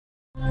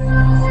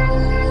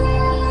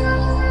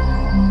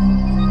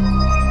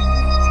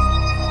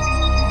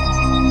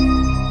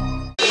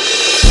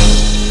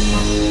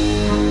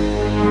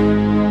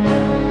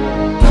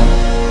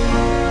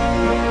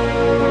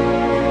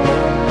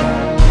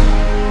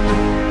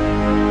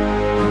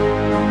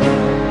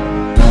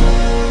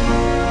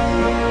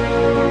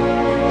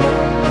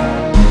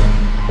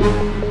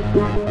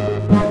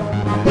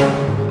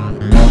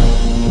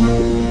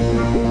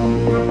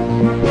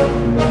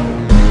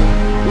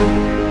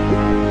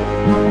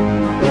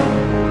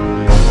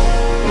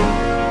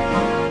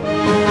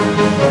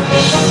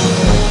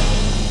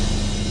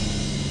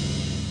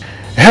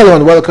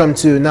and welcome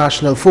to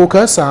National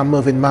Focus. I'm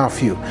Mervin.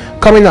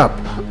 Coming up,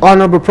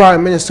 Honorable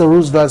Prime Minister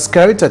Roosevelt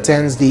Skerrit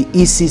attends the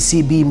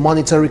ECCB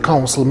Monetary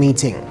Council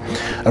Meeting,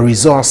 a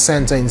resource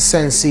center in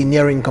Sensi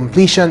nearing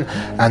completion,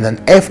 and an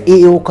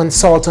FAO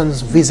Consultant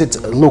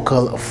visit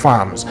local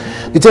farms.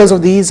 Details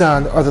of these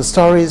and other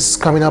stories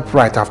coming up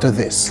right after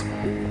this.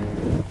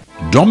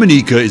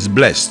 Dominica is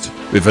blessed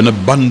with an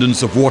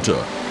abundance of water,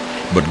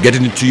 but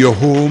getting it to your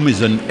home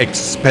is an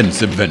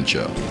expensive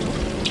venture.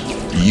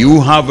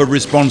 You have a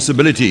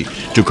responsibility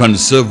to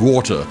conserve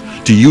water,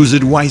 to use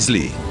it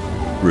wisely.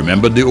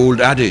 Remember the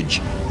old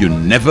adage, you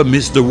never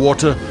miss the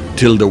water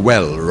till the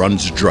well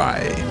runs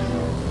dry.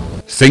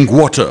 Think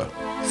water,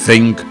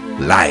 think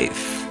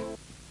life.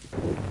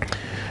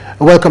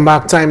 Welcome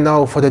back. Time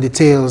now for the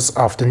details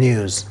of the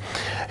news.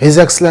 His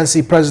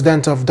Excellency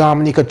President of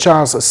Dominica,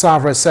 Charles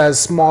Savre, says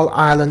small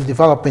island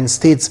developing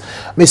states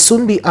may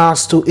soon be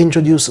asked to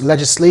introduce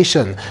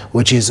legislation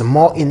which is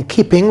more in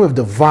keeping with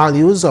the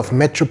values of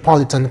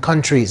metropolitan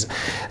countries.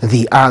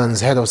 The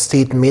island's head of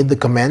state made the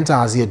comment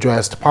as he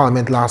addressed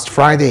Parliament last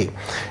Friday.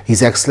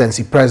 His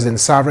Excellency President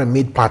Savre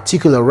made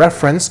particular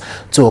reference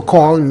to a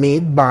call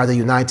made by the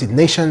United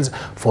Nations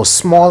for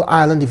small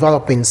island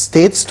developing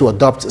states to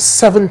adopt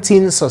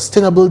 17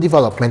 Sustainable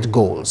Development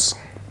Goals.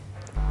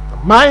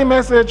 My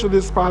message to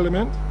this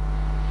Parliament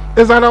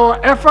is that our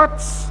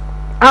efforts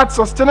at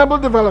sustainable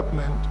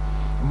development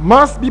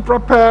must be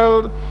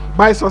propelled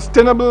by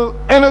sustainable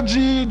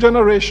energy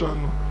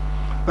generation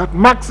that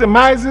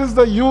maximizes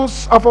the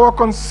use of our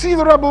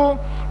considerable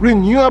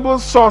renewable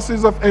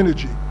sources of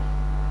energy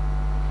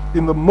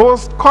in the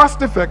most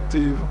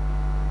cost-effective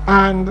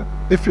and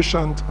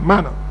efficient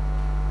manner.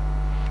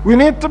 We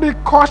need to be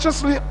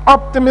cautiously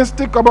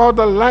optimistic about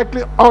the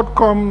likely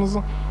outcomes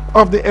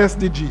of the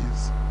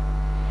SDGs.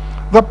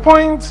 The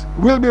point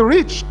will be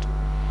reached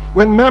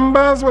when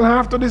members will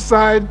have to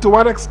decide to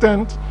what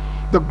extent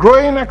the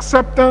growing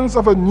acceptance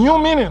of a new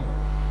meaning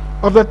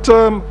of the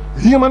term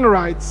human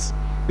rights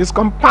is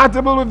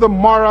compatible with the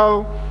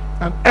moral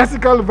and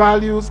ethical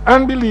values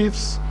and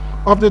beliefs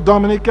of the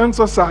Dominican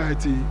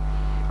society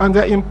and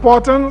their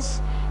importance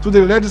to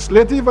the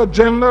legislative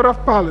agenda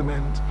of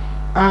Parliament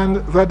and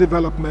the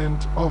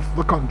development of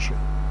the country.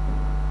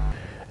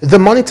 The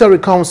Monetary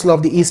Council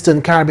of the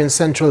Eastern Caribbean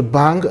Central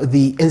Bank,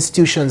 the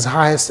institution's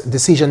highest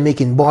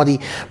decision-making body,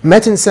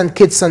 met in St.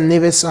 Kitts and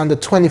Nevis on the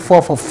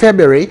 24th of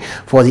February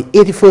for the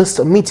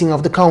 81st meeting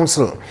of the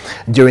Council.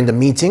 During the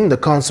meeting, the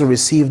Council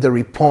received a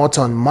report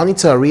on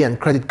monetary and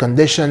credit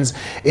conditions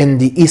in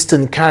the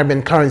Eastern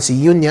Caribbean Currency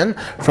Union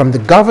from the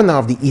Governor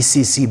of the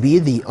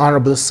ECCB, the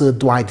Honorable Sir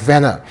Dwight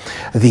Venner.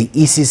 The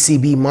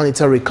ECCB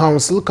Monetary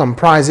Council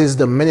comprises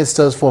the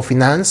Ministers for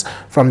Finance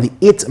from the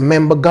 8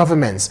 member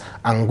governments,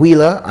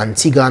 Anguilla,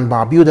 Antigua and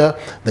Barbuda,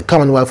 the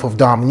Commonwealth of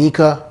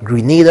Dominica,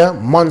 Grenada,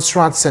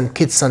 Montserrat, St.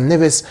 Kitts and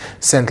Nevis,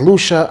 St.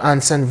 Lucia,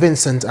 and St.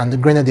 Vincent and the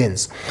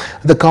Grenadines.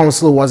 The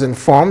Council was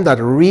informed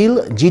that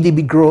real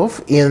GDP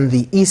growth in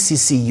the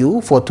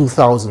ECCU for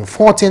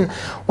 2014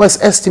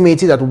 was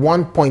estimated at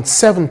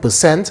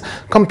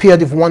 1.7%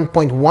 compared with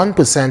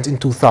 1.1% in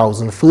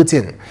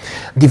 2013.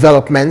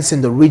 Developments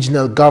in the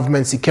regional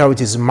government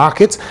securities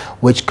market,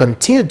 which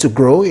continued to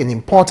grow in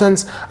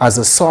importance as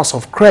a source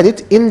of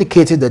credit,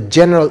 indicated a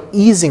general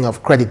easing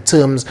of credit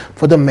terms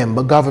for the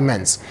member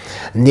governments.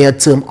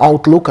 Near-term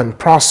outlook and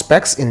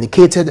prospects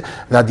indicated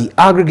that the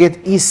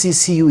aggregate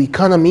ECCU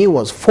economy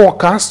was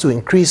forecast to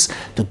increase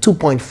to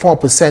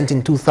 2.4%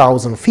 in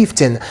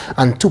 2015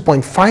 and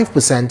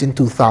 2.5% in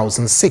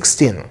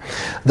 2016.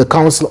 The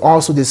Council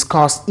also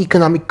discussed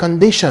economic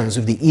conditions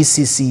with the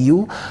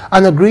ECCU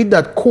and agreed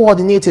that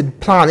coordinated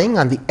planning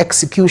and the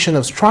execution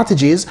of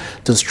strategies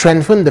to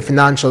strengthen the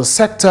financial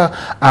sector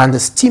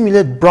and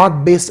stimulate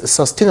broad-based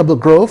sustainable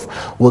growth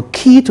were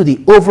key to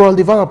the overall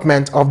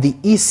development of the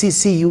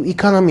ECCU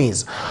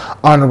economies.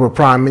 Honorable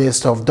Prime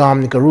Minister of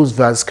Dominica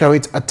Roosevelt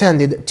Skerrit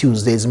attended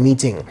Tuesday's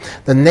meeting.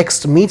 The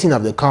next meeting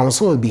of the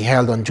Council will be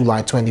held on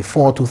July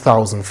 24,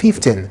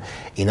 2015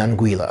 in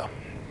Anguilla.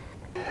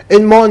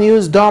 In more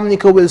news,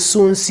 Dominica will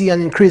soon see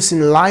an increase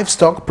in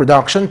livestock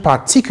production,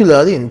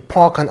 particularly in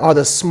pork and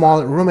other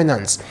small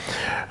ruminants.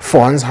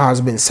 Funds has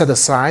been set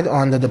aside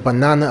under the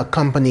Banana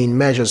Accompanying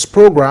Measures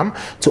program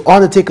to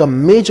undertake a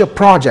major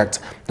project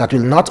that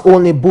will not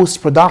only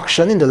boost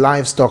production in the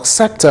livestock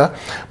sector,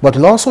 but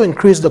will also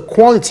increase the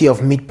quality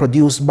of meat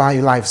produced by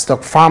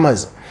livestock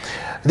farmers.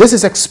 This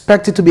is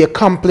expected to be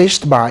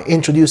accomplished by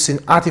introducing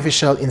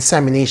artificial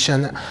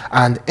insemination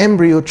and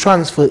embryo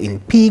transfer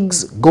in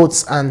pigs,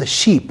 goats, and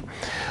sheep.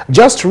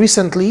 Just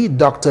recently,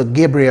 Dr.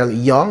 Gabriel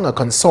Young, a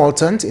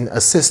consultant in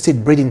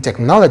assisted breeding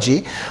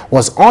technology,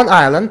 was on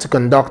island to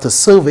conduct a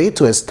survey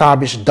to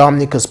establish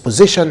Dominica's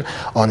position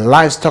on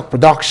livestock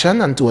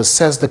production and to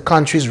assess the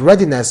country's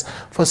readiness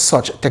for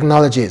such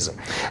technologies.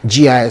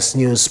 GIS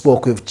News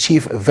spoke with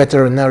Chief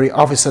Veterinary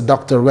Officer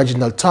Dr.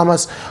 Reginald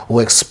Thomas, who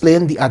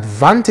explained the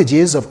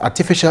advantages of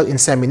artificial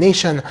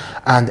insemination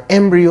and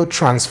embryo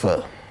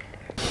transfer.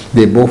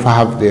 They both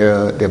have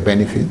their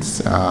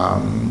benefits.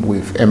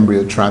 With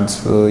embryo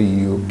transfer,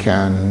 you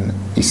can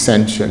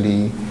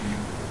essentially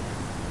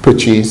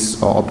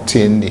purchase or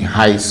obtain the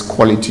highest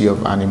quality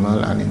of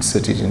animal and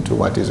insert it into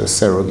what is a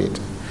surrogate.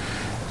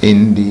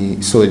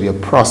 So the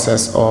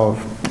process of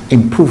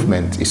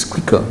improvement is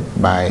quicker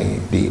by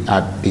the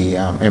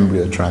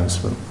embryo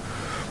transfer.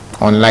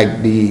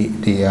 Unlike the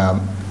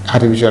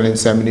artificial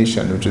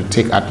insemination, which would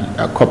take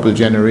a couple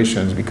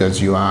generations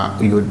because you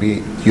would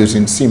be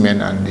using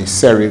semen, and the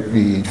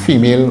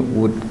female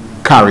would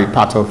carry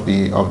part of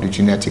the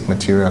genetic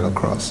material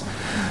across.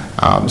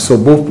 So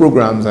both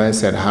programs,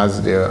 as I said,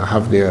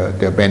 have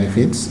their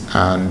benefits,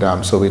 and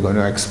so we're going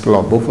to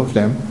explore both of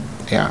them,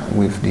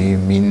 with the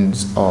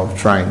means of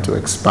trying to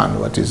expand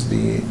what is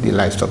the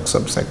livestock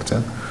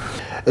subsector.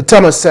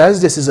 Thomas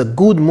says this is a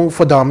good move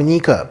for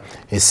Dominica.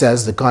 He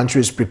says the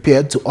country is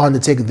prepared to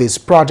undertake this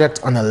project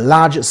on a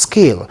large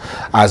scale,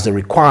 as the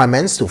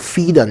requirements to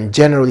feed and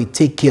generally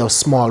take care of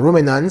small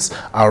ruminants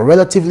are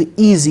relatively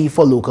easy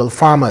for local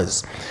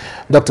farmers.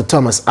 Dr.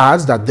 Thomas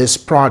adds that this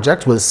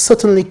project will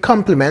certainly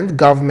complement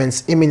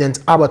government's imminent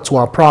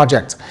abattoir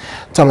project.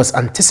 Thomas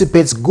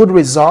anticipates good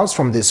results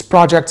from this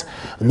project,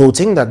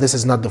 noting that this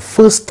is not the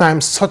first time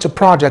such a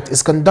project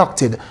is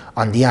conducted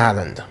on the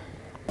island.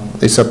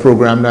 It's a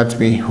program that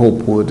we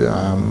hope would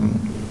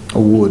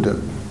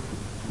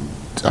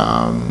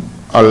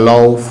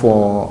allow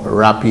for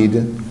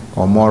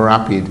more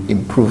rapid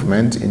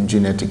improvement in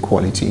genetic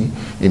quality,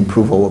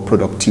 improve our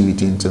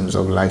productivity in terms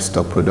of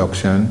livestock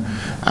production,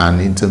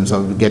 and in terms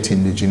of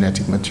getting the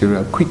genetic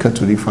material quicker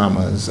to the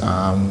farmers.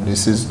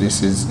 This is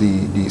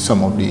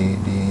some of the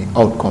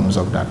outcomes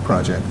of that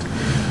project.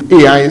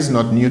 AI is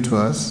not new to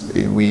us.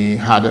 We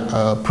had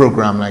a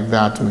program like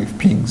that with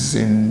pigs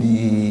in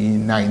the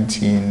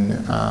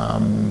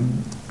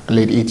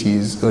late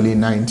 80s, early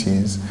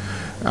 90s.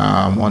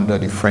 Under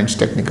the French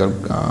Technical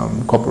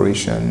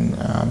Corporation,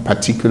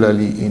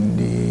 particularly in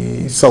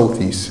the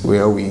southeast,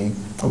 where we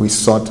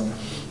sought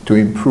to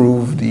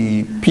improve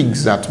the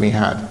pigs that we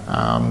had.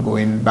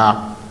 Going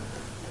back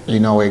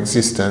in our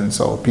existence,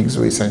 our pigs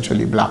were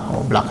essentially black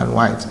and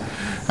white.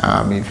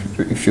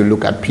 If you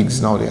look at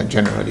pigs now, they are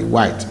generally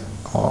white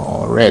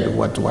or red.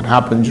 What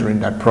happened during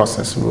that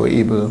process, we were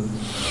able,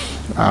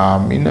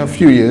 in a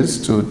few years,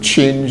 to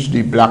change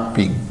the black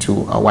pig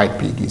to a white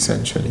pig,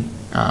 essentially.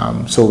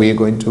 So we are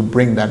going to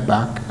bring that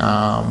back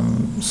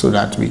so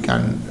that we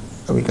can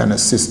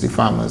assist the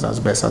farmers as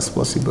best as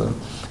possible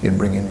in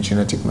bringing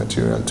genetic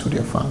material to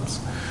their farms.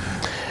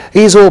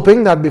 He is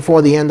hoping that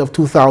before the end of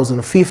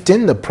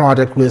 2015, the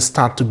project will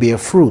start to bear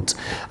fruit.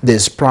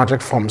 This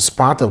project forms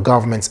part of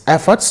government's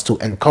efforts to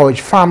encourage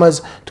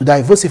farmers to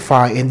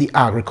diversify in the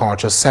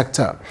agriculture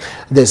sector.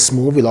 This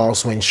move will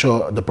also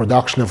ensure the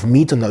production of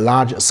meat on a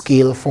large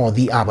scale for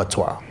the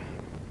abattoir.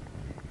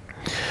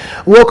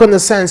 Work on the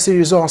Sensi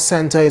Resource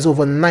Center is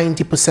over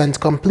 90%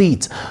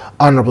 complete.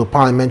 Honorable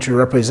Parliamentary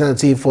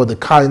Representative for the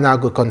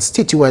Kalinago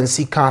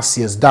constituency,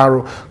 Cassius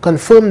Darrow,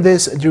 confirmed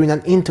this during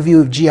an interview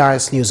with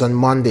GIS News on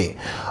Monday.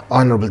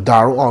 Honorable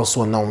Darrow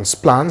also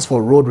announced plans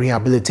for road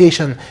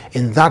rehabilitation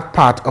in that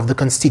part of the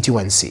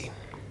constituency.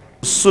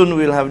 Soon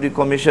we'll have the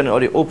commission or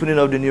the opening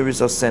of the new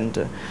resource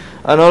center.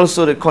 And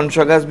also the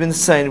contract has been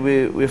signed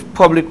with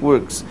Public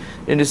Works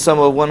in the sum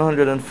of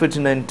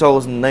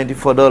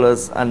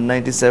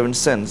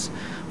 $159,094.97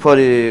 for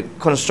the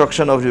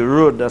construction of the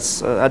road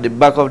that's at the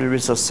back of the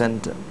resource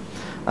center.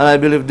 And I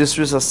believe this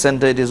resource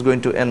center, it is going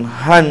to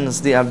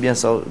enhance the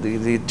ambience of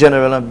the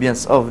general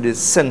ambience of the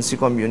Sensi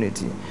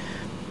community.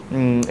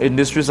 In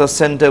this resource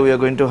center, we are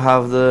going to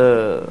have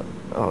the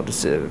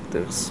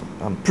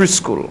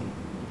preschool.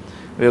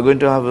 We are going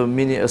to have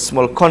a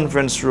small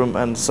conference room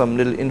and some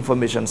little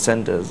information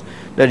centers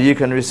that you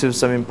can receive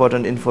some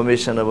important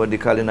information about the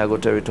Kalinago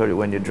territory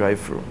when you drive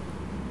through.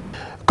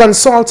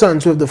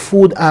 Consultant with the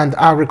Food and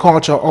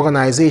Agriculture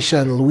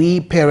Organization,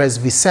 Luis Perez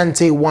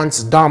Vicente,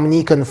 wants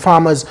Dominican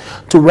farmers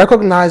to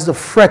recognize the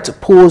threat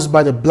posed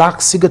by the black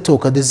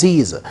sigatoka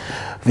disease.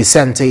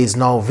 Vicente is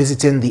now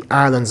visiting the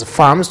island's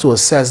farms to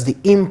assess the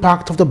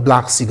impact of the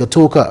black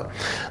sigatoka.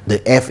 The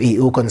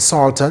FAO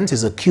Consultant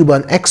is a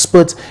Cuban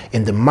expert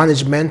in the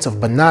management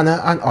of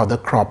banana and other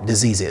crop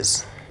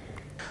diseases.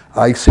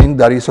 I think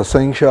that it's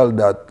essential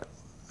that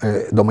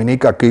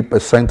Dominica keep a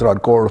central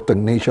core of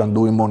technicians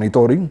doing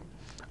monitoring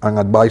and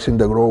advising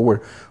the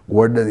grower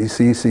where the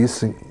disease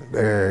is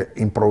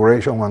in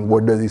progression and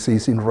where the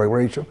disease is in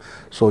regression,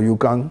 so you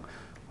can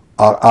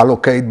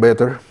allocate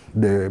better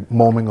the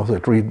moment of the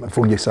treatment,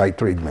 fungicide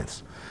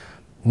treatments.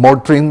 More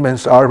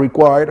treatments are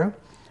required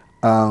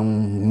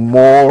and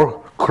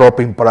more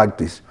cropping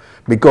practice,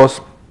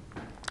 because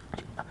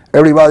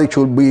everybody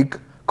should be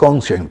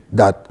conscious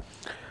that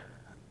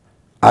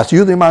as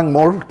you demand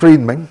more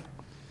treatment,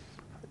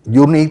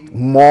 you need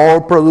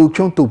more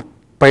production to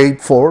pay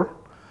for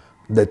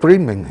the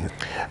treatment.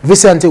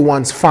 Vicente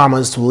wants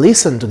farmers to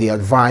listen to the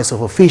advice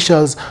of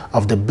officials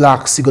of the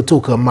Black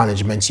Sigatoka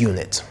Management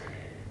Unit.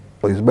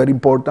 It's very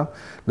important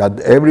that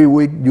every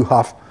week you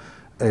have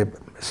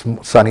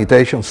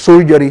sanitation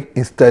surgery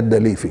instead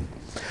of leafing.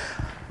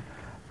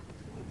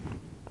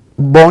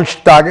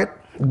 Bunch target,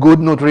 good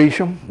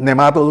nutrition,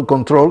 nematode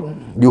control.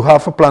 You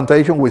have a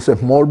plantation with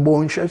small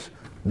bunches,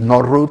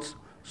 no roots.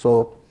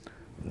 So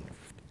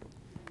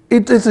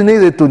it is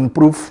needed to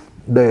improve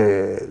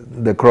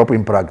the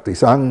cropping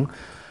practice and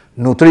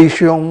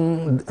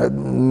nutrition,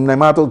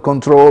 nematode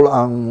control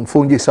and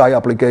fungicide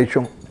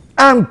application,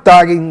 and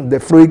tagging the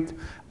fruit,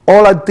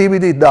 all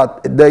activities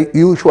that they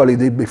usually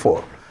did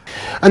before.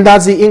 And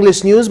that's the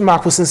English news.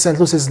 McPherson St.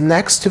 Luce is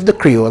next with the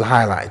Creole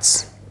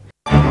highlights.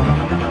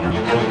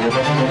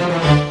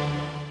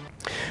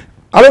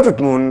 Allô tout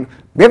le monde,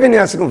 bienvenue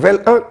à cette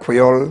nouvelle en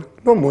créole.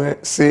 Non, moi,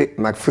 c'est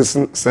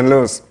McPherson St.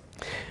 Luce.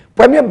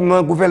 Premièrement,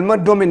 le gouvernement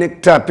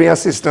Dominique tapé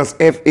assistance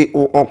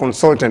FAO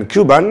Consultant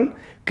cuban,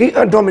 qui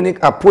en Dominique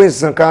a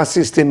présent qu'à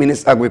assister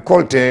ministre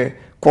agriculture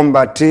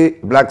combattre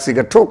Black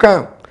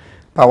Sigatoka.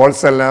 Parole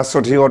celle-là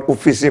sorti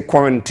officier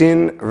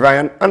quarantine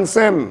Ryan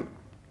Ansem.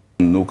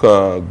 Nous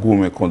avons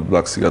gourmé contre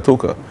Black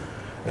Sigatoka.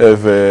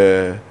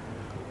 Et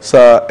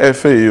ça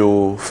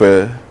FAO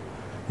fait,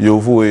 il a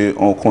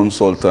un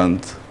consultant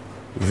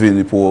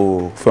venu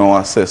pour faire un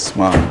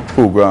assessment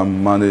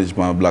programme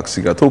management Black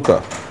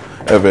Sigatoka.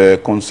 Et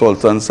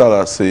consultant ça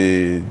là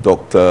c'est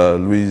Dr.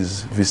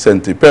 Luis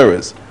Vicente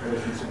Perez.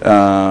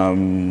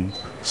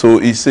 So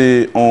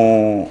ici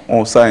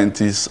on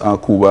scientist en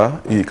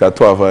Cuba, il a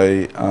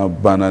travaillé en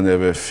banane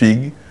avec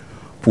figue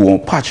pour un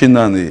patch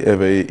d'année.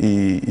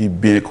 Il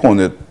bien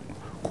connaît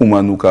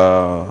comment nous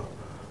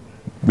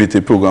mettre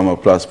le programme en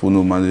place pour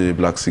nous manager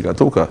Black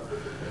Sigatoka.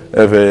 Il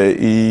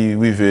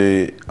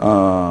arrivé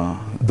en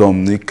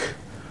Dominique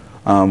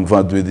en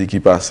vendredi qui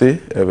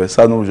passé.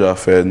 Ça nous a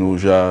fait, nous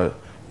a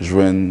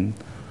joué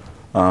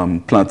un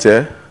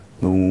plantier,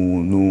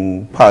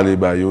 nous parler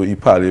bayo, il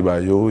parler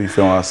bayo, il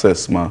fait un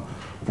assessment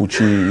pour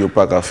qu'il n'y ait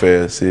pas qu'à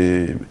faire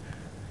c'est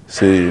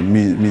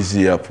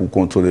misère pour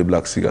contrôler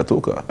Black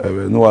Sigatoka.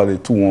 Nous allons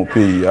tout en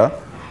pays.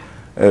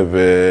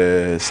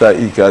 Ça,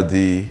 il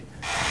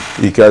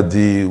a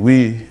dit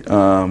oui,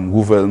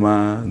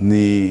 gouvernement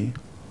ni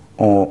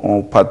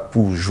on pas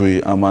pour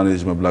jouer en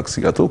management Black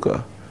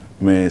Sigatoka.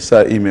 Mais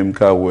ça, il même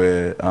qu'à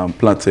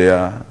planter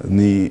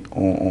ni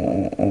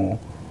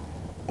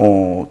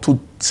toutes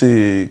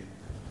ces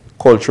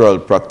cultural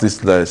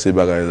practices là, ces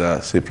bagages là,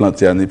 c'est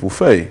planter ni pour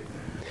faire.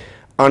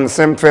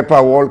 Ansem fait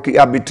parole qui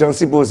habitants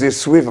supposés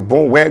suivre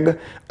bon weg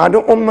à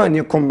une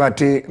manière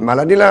combattre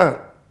maladie là.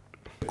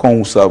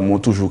 Comme ça, moi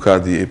toujours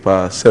dit et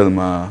pas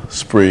seulement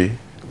spray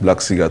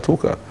Black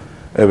Sigatoka.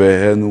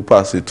 Nous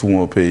passons tout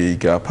mon pays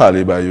qui a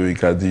parlé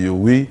qui a dit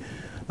oui,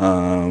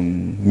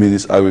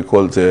 ministre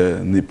agriculture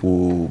ni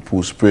pour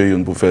spray,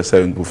 pour faire ça,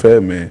 pour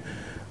faire, mais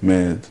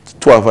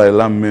travail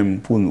là même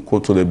pour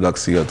contrôler Black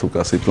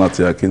Sigatoka, c'est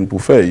planter à qui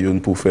pour faire,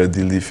 pour faire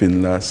des lifin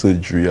là,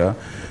 surgery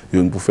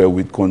pour faire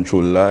weed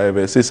control là,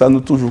 c'est ça nous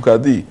toujours qu'a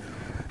dit.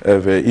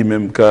 Il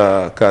même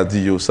qu'a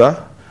dit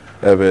ça.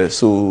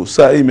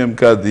 Ça il même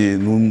qu'a dit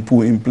nous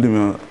pour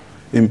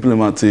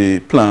implémenter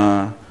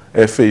plan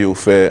FAO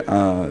fait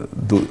en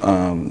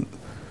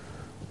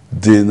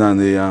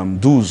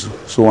 2012.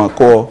 So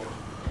encore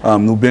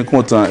nous bien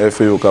contents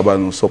FAO qu'a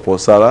nous support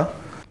ça là.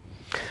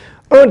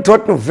 Un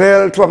autre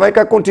nouvelle, le travail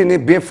qui continue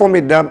bien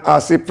formidable à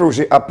ces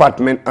projets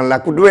appartements en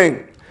Lac-Coudouin.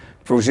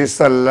 Projet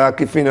celle-là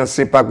qui est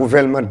financé par le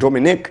gouvernement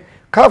Dominique,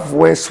 qui a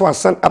voué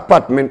 60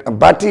 appartements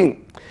bâtis. Le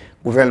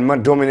gouvernement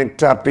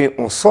Dominique a payé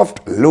un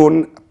soft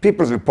loan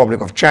People's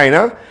Republic of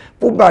China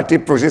pour bâtir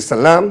le projet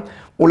celle-là,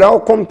 où la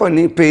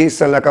compagnie paye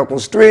celle-là qui a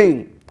construit.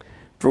 Le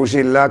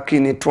projet là qui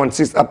est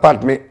 36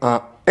 appartements en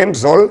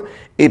Mzol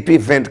et puis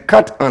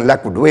 24 en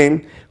Lac-Coudouin,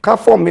 qui a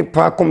formé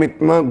par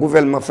commitment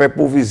gouvernement fait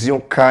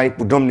provision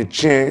pour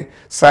Dominicains,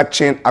 sa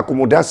chaîne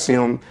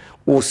accommodation,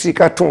 aussi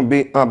qui a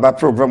tombé en bas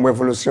programme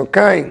Révolution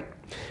Kai.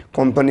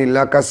 Compagnie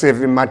là qui a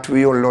servi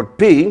matériaux l'autre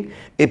pays,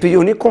 et puis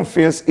il y a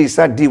confiance et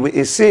ça dit oui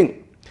et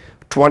c'est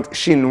 30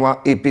 Chinois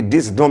et puis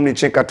 10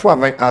 Dominicains qui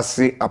travaillent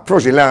assez à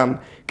projet là,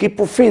 qui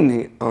pour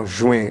finir en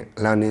juin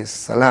l'année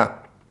là.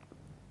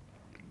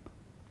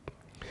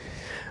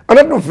 En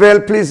autre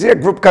nouvelle, plusieurs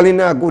groupes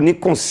Kalinago ni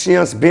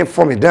conscience bien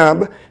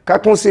formidable qu'a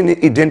concerné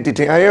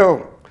l'identité ailleurs.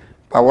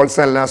 Parole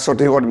celle-là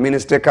sortie du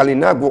ministre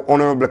Kalinago,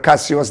 honorable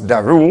Cassius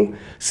Darou,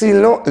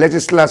 sinon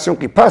législation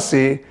qui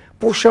passait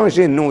pour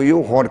changer nos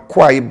yo hors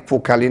kwaib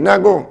pour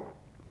Kalinago.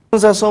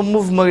 Nous avons un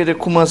mouvement qui a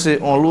commencé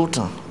en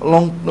longtemps,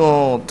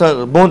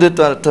 bon de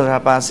temps a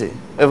passé.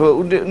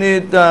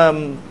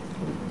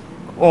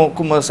 On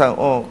commence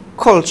en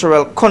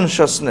cultural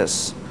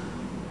consciousness.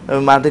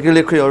 Malgré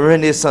les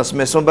renaissance,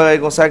 mais son bagage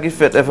comme ça qui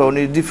fait, on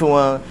a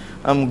différents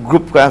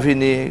groupes qui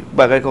viennent,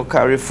 bagage comme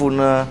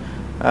Carifuna,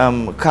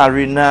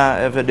 Carina,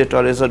 et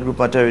tous les autres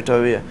groupes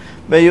territoriaux.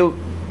 Mais yo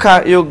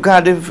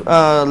gardez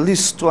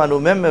l'histoire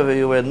nous-mêmes,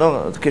 yo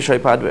non quelque chose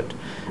pas de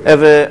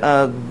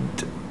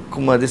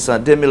comment dire ça,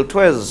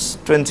 2013,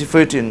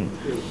 2013.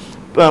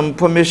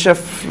 Premier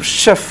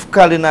chef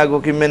Kalinago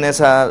qui menait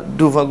ça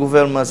devant le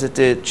gouvernement,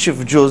 c'était Chief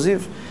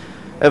Joseph.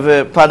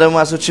 Pendant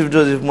moi, ce Chief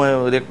Joseph,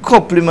 moi, les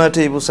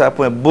complimenter pour ça,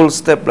 pour un bold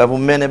step là, pour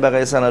mener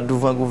ça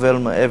devant le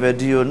gouvernement. Il avait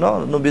dit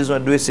non, nous avons besoin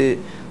de c'est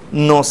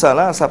non ça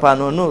là, ça pas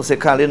non, c'est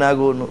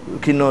Kalinago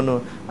qui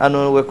non,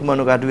 comment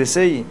nous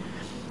adresser.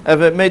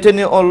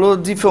 Maintenant, on a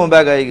différents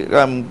bagages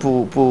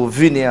pour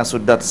venir à ce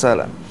date ça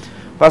là.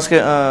 Parce que,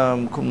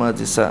 comment on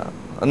dit ça,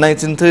 en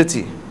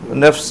 1930,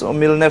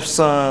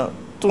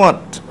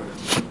 1930,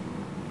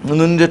 nous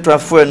avons deux trois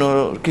fois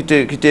qui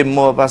étaient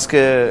morts parce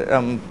que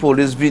la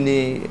police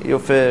vini, ils ont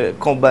fait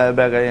combat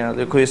bagages,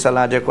 ils ont créé ça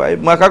là quoi.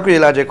 Moi, quand j'ai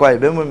là quoi,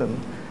 ben moi-même,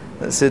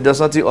 c'est de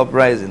sortir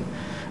uprising.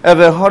 Et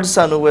bien,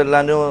 ça nous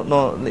là,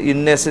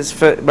 une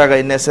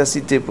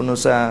nécessité pour nous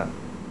ça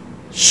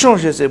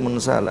changer ces monde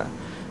ça là.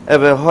 Et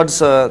bien,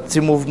 ce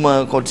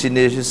mouvement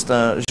continue juste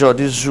jour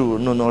du jour,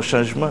 nous avons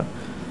changement.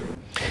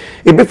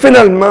 Et puis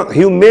finalement,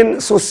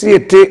 Human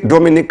Société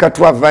Dominica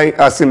travaille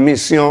à ses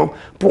missions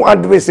pour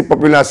adresser les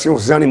populations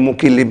animaux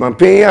qui vivent en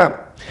pays.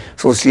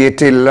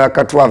 Société là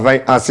qui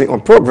travaille à un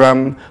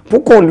programme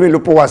pour conduire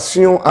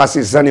l'opération à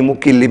ces animaux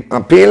qui vivent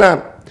en pays là.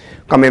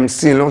 Quand même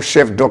si le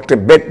chef Dr.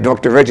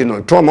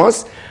 Reginald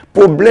Thomas,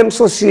 problème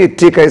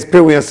société qui a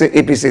expérimenté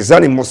et puis ces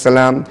animaux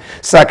ça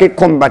qui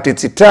combattre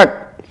TITAC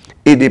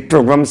et des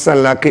programmes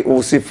qui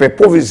aussi fait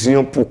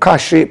provision pour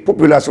cacher la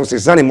population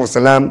ces animaux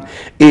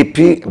et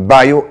puis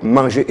bio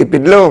manger et puis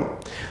de l'eau.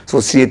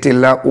 Société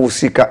là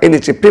aussi qui a une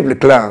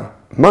publique là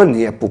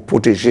manière pour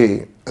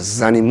protéger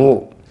les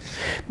animaux.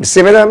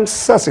 Messieurs, mesdames,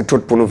 ça c'est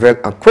tout pour nouvelle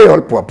en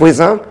créole pour à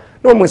présent.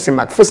 Non, moi c'est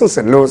McPherson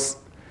Luce.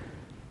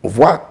 Au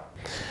revoir.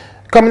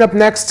 Coming up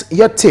next,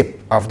 your tip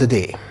of the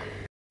day.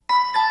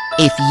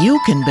 If you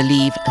can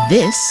believe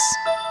this,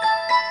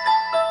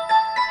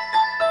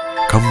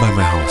 come by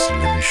my house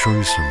and let me show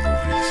you some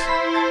movies.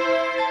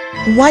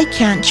 why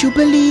can't you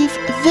believe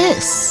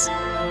this?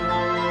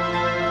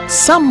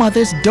 Some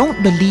mothers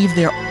don't believe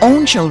their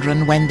own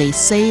children when they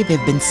say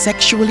they've been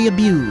sexually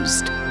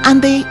abused,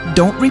 and they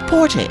don't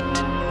report it.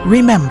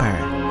 Remember,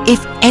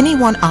 if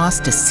anyone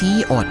asks to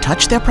see or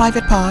touch their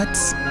private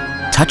parts,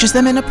 touches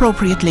them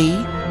inappropriately,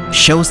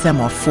 shows them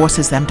or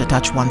forces them to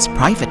touch one's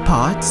private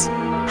parts,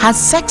 has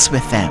sex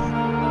with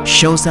them,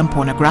 shows them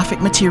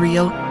pornographic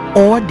material,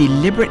 or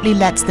deliberately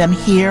lets them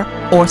hear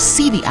or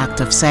see the act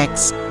of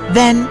sex,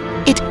 then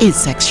it is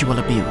sexual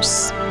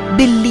abuse.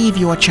 Believe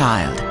your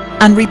child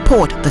and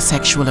report the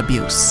sexual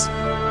abuse.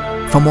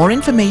 For more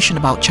information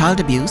about child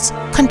abuse,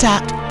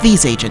 contact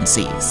these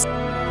agencies.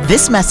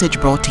 This message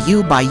brought to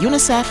you by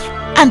UNICEF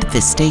and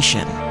this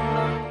station.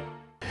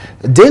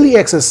 Daily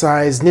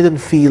exercise needn't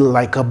feel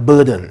like a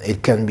burden.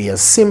 It can be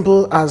as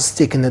simple as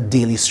taking a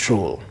daily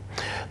stroll.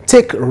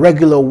 Take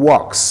regular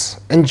walks.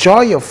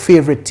 Enjoy your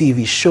favorite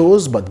TV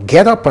shows, but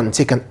get up and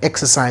take an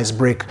exercise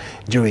break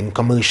during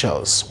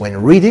commercials.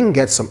 When reading,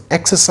 get some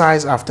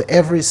exercise after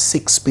every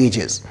 6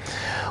 pages.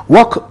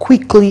 Walk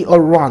quickly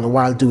or run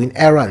while doing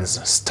errands.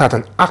 Start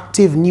an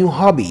active new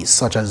hobby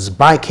such as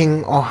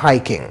biking or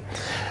hiking.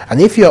 And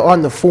if you're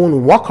on the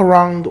phone, walk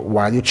around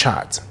while you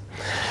chat.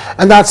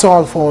 And that's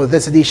all for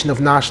this edition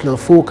of National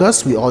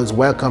Focus. We always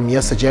welcome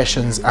your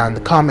suggestions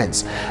and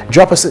comments.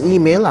 Drop us an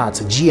email at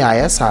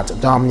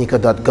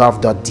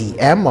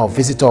gis@dominica.gov.dm or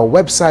visit our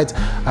website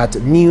at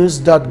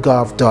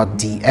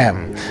news.gov.dm.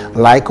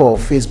 Like our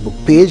Facebook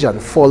page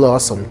and follow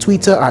us on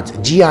Twitter at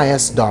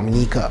GIS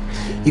Dominica.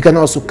 You can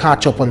also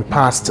catch up on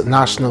past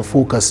National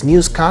Focus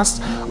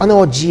newscasts on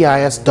our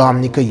GIS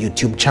Dominica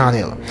YouTube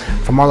channel.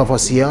 From all of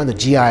us here on the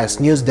GIS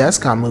News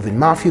Desk, I'm Mervin.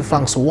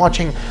 Thanks for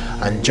watching,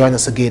 and join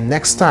us again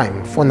next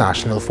time for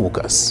National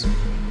Focus.